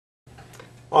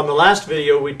On the last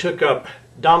video we took up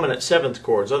dominant seventh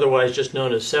chords, otherwise just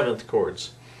known as seventh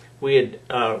chords. We had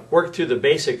worked through the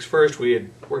basics first. We had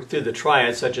worked through the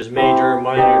triads such as major,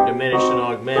 minor, diminished, and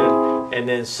augmented, and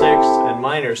then sixth and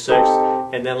minor sixth,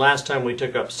 and then last time we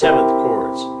took up seventh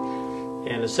chords.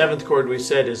 And the seventh chord we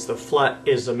said is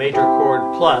the major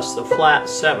chord plus the flat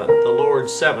seventh, the lowered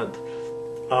seventh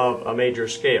of a major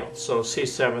scale. So C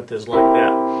seventh is like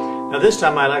that. Now this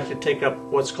time I like to take up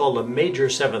what's called a major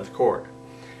seventh chord.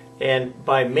 And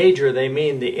by major they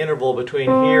mean the interval between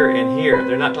here and here.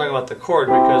 They're not talking about the chord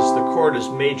because the chord is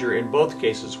major in both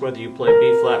cases, whether you play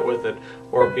B flat with it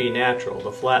or B natural,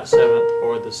 the flat seventh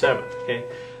or the seventh. Okay?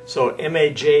 So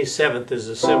MAJ seventh is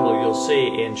a symbol you'll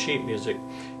see in sheet music,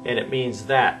 and it means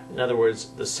that. In other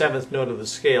words, the seventh note of the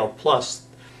scale plus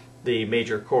the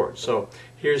major chord. So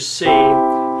here's C,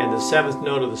 and the seventh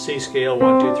note of the C scale,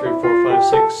 1, 2, 3, 4, 5,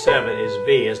 6, 7 is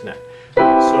B, isn't it?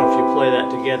 So if you play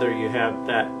that together, you have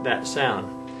that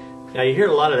sound. Now you hear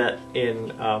a lot of that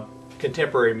in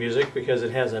contemporary music because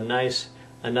it has a nice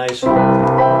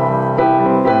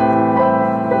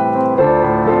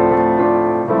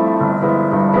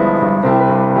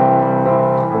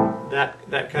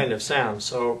that kind of sound.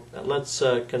 So let's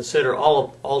consider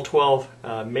all 12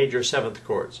 major seventh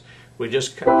chords. We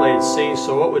just played C,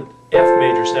 so what would F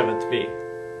major seventh be?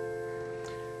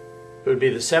 It would be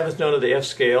the seventh note of the F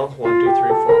scale, 1, 2, 3,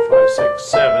 4, 5, 6,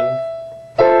 7.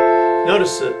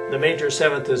 Notice that the major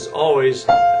seventh is always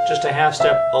just a half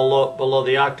step below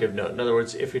the octave note. In other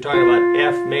words, if you're talking about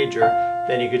F major,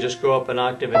 then you could just go up an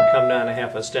octave and come down a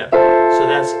half a step. So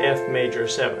that's F major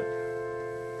seventh.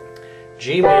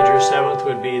 G major seventh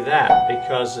would be that,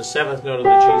 because the seventh note of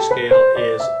the G scale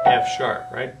is F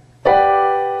sharp, right?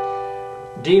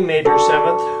 D major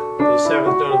seventh, the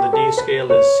seventh note of the D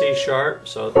scale is C sharp,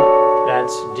 so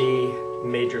that's D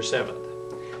major seventh.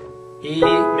 E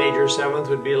major seventh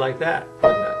would be like that,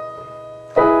 wouldn't it?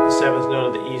 The seventh note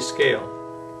of the E scale.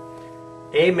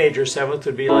 A major seventh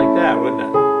would be like that, wouldn't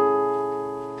it?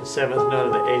 The seventh note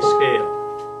of the A scale.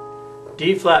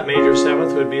 D flat major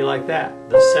seventh would be like that,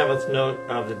 the seventh note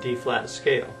of the D flat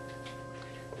scale.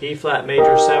 E flat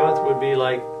major seventh would be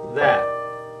like that.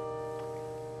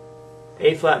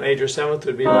 A flat major seventh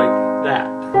would be like that.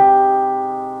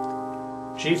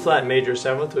 G flat major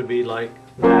seventh would be like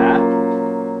that.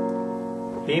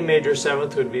 B major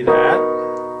seventh would be that.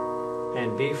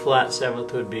 And B flat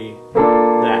seventh would be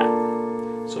that.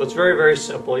 So it's very, very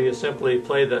simple. You simply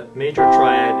play the major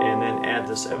triad and then add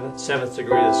the seventh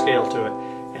degree of the scale to it,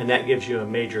 and that gives you a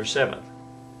major seventh.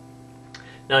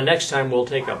 Now next time we'll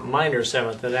take a minor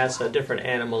seventh, and that's a different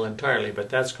animal entirely, but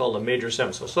that's called a major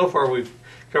seventh. So far we've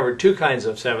covered two kinds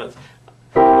of seventh,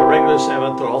 a regular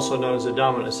seventh, or also known as a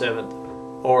dominant seventh,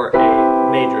 or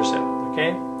a major seventh,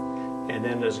 okay? And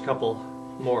then there's a couple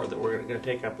more that we're going to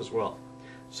take up as well.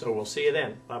 So we'll see you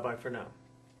then. Bye-bye for now.